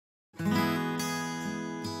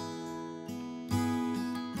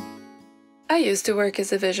I used to work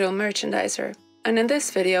as a visual merchandiser, and in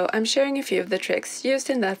this video I'm sharing a few of the tricks used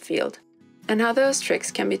in that field, and how those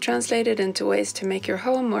tricks can be translated into ways to make your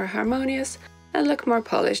home more harmonious and look more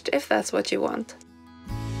polished if that's what you want.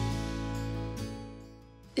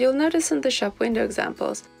 You'll notice in the shop window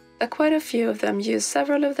examples that quite a few of them use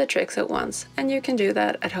several of the tricks at once, and you can do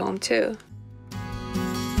that at home too.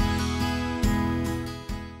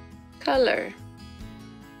 Color.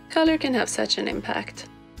 Color can have such an impact.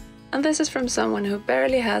 And this is from someone who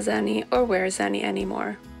barely has any or wears any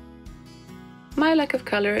anymore. My lack of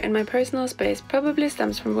color in my personal space probably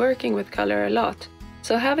stems from working with color a lot,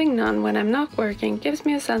 so having none when I'm not working gives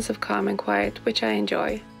me a sense of calm and quiet, which I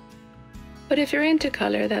enjoy. But if you're into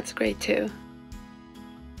color, that's great too.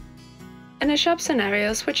 In a shop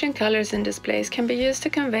scenario, switching colors in displays can be used to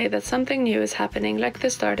convey that something new is happening, like the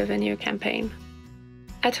start of a new campaign.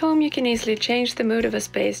 At home, you can easily change the mood of a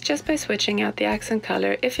space just by switching out the accent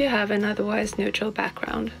color if you have an otherwise neutral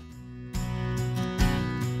background.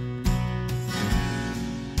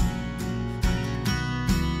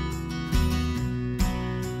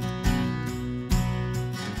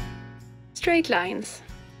 Straight lines.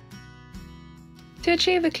 To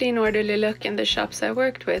achieve a clean, orderly look in the shops I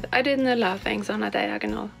worked with, I didn't allow things on a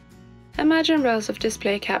diagonal. Imagine rows of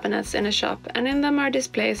display cabinets in a shop, and in them are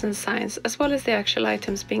displays and signs, as well as the actual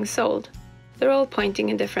items being sold. They're all pointing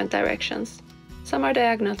in different directions. Some are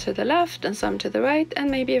diagonal to the left and some to the right,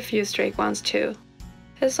 and maybe a few straight ones too.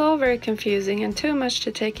 It's all very confusing and too much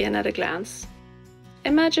to take in at a glance.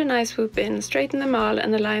 Imagine I swoop in, straighten them all,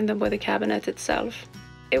 and align them with the cabinet itself.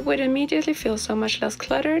 It would immediately feel so much less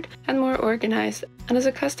cluttered and more organized, and as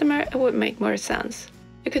a customer it would make more sense.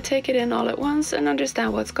 You could take it in all at once and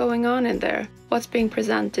understand what's going on in there, what's being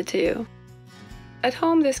presented to you. At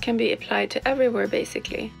home, this can be applied to everywhere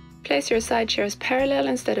basically. Place your side chairs parallel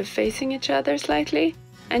instead of facing each other slightly,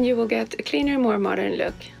 and you will get a cleaner, more modern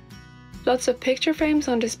look. Lots of picture frames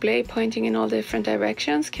on display pointing in all different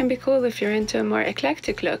directions can be cool if you're into a more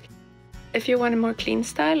eclectic look. If you want a more clean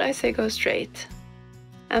style, I say go straight.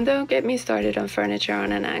 And don't get me started on furniture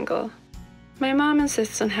on an angle. My mom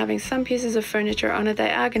insists on having some pieces of furniture on a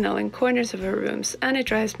diagonal in corners of her rooms, and it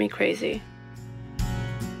drives me crazy.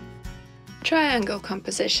 Triangle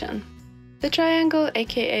composition. The triangle,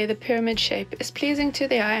 aka the pyramid shape, is pleasing to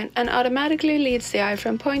the eye and automatically leads the eye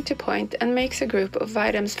from point to point and makes a group of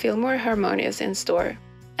items feel more harmonious in store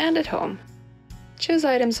and at home. Choose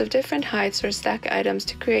items of different heights or stack items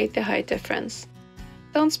to create the height difference.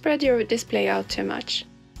 Don't spread your display out too much.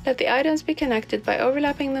 Let the items be connected by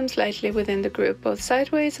overlapping them slightly within the group, both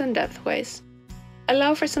sideways and depthways.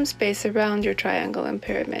 Allow for some space around your triangle and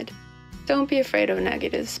pyramid. Don't be afraid of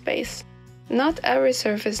negative space. Not every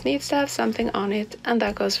surface needs to have something on it, and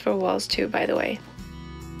that goes for walls too, by the way.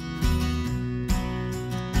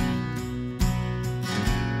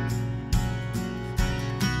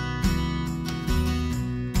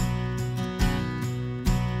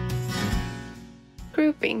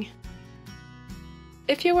 Grouping.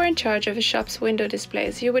 If you were in charge of a shop's window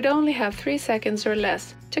displays, you would only have 3 seconds or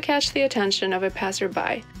less to catch the attention of a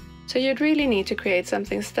passerby, so you'd really need to create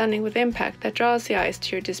something stunning with impact that draws the eyes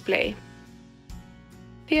to your display.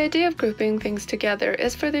 The idea of grouping things together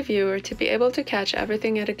is for the viewer to be able to catch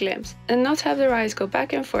everything at a glimpse and not have their eyes go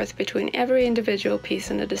back and forth between every individual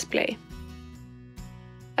piece in the display.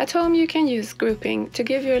 At home, you can use grouping to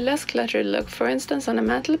give you a less cluttered look, for instance on a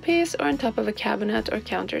mantelpiece or on top of a cabinet or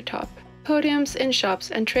countertop. Podiums in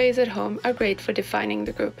shops and trays at home are great for defining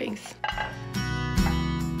the groupings.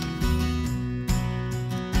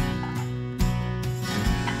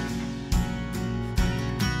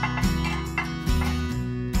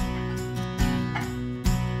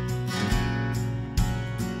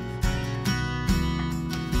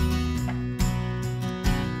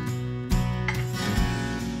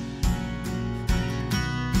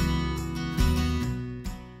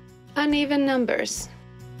 Uneven numbers.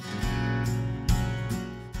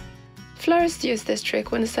 Florists use this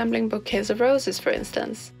trick when assembling bouquets of roses, for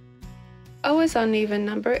instance. Always uneven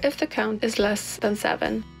number if the count is less than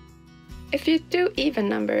 7. If you do even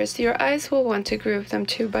numbers, your eyes will want to group them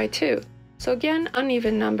 2 by 2. So again,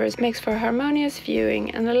 uneven numbers makes for harmonious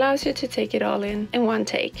viewing and allows you to take it all in one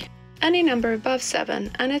take. Any number above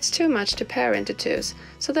 7, and it's too much to pair into 2s,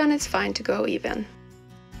 so then it's fine to go even.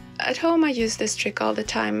 At home I use this trick all the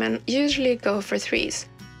time and usually go for 3s.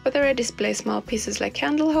 Whether I display small pieces like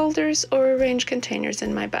candle holders or arrange containers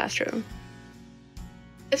in my bathroom.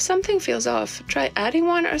 If something feels off, try adding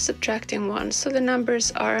 1 or subtracting 1 so the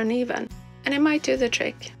numbers are uneven, and it might do the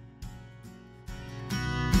trick.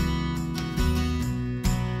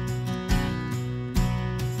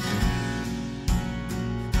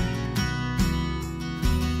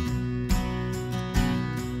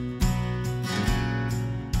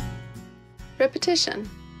 Repetition.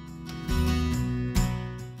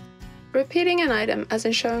 Repeating an item, as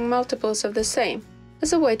in showing multiples of the same,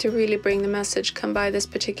 is a way to really bring the message "come buy this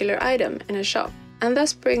particular item" in a shop, and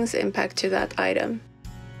thus brings impact to that item.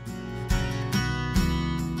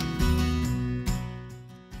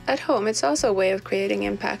 At home, it's also a way of creating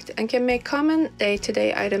impact and can make common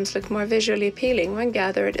day-to-day items look more visually appealing when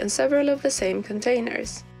gathered in several of the same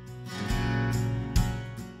containers.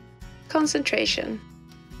 Concentration.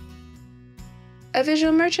 A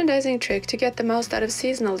visual merchandising trick to get the most out of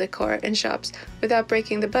seasonal decor in shops without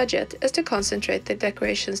breaking the budget is to concentrate the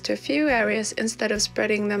decorations to a few areas instead of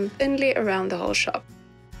spreading them thinly around the whole shop.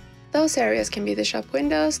 Those areas can be the shop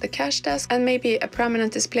windows, the cash desk, and maybe a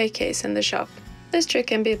prominent display case in the shop. This trick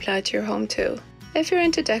can be applied to your home too. If you're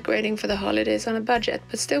into decorating for the holidays on a budget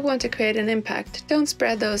but still want to create an impact, don't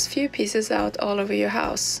spread those few pieces out all over your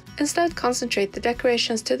house. Instead, concentrate the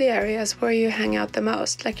decorations to the areas where you hang out the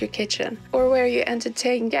most, like your kitchen, or where you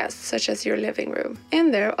entertain guests, such as your living room.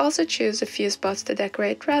 In there, also choose a few spots to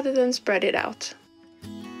decorate rather than spread it out.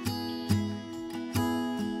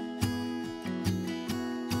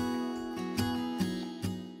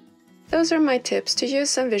 Those are my tips to use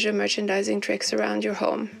some visual merchandising tricks around your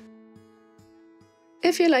home.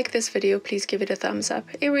 If you like this video, please give it a thumbs up.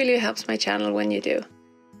 It really helps my channel when you do.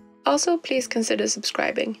 Also, please consider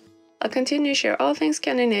subscribing. I'll continue to share all things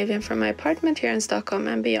Scandinavian from my apartment here in Stockholm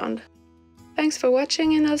and beyond. Thanks for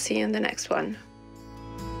watching, and I'll see you in the next one.